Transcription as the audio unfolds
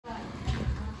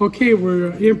Okay,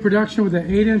 we're in production with an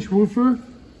 8-inch woofer.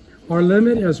 Our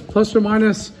limit is plus or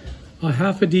minus a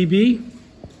half a dB.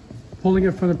 Pulling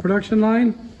it from the production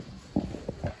line.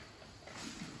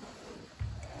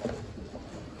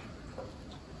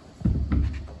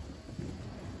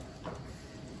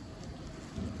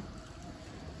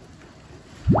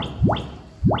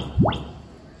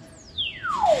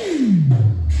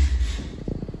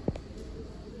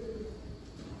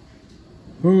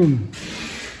 Boom.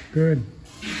 Good.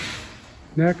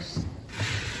 Next.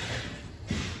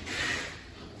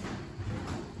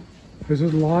 This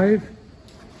is live.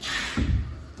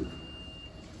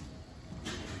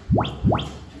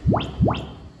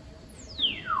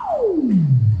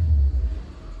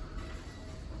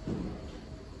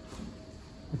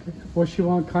 Okay.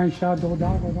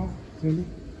 𝗁𝗂𝗂𝗿𝗲𝗙𝗲𝗏𝗂𝗏.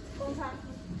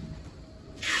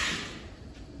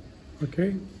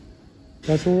 Okay.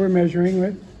 That's what we're measuring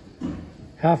with.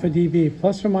 Half a dB,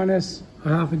 plus or minus a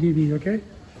half a dB, okay?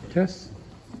 Test.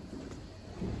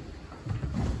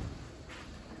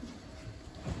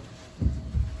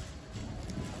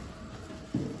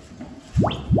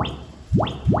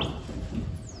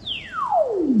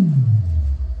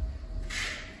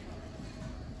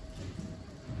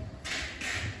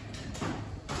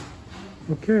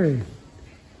 Okay,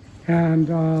 and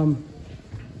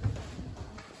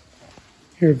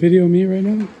here, video me right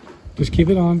now. Just keep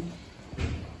it on.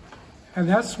 And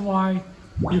that's why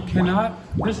you cannot,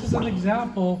 this is an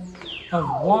example of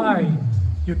why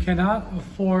you cannot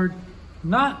afford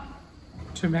not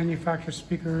to manufacture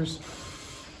speakers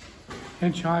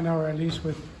in China, or at least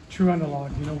with true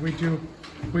analog. You know, we do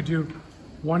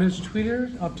 1-inch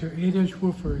tweeters up to 8-inch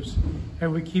woofers,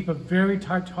 and we keep a very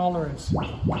tight tolerance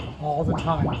all the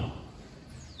time.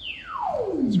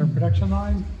 It's our production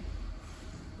line,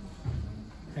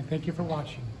 and thank you for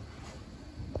watching.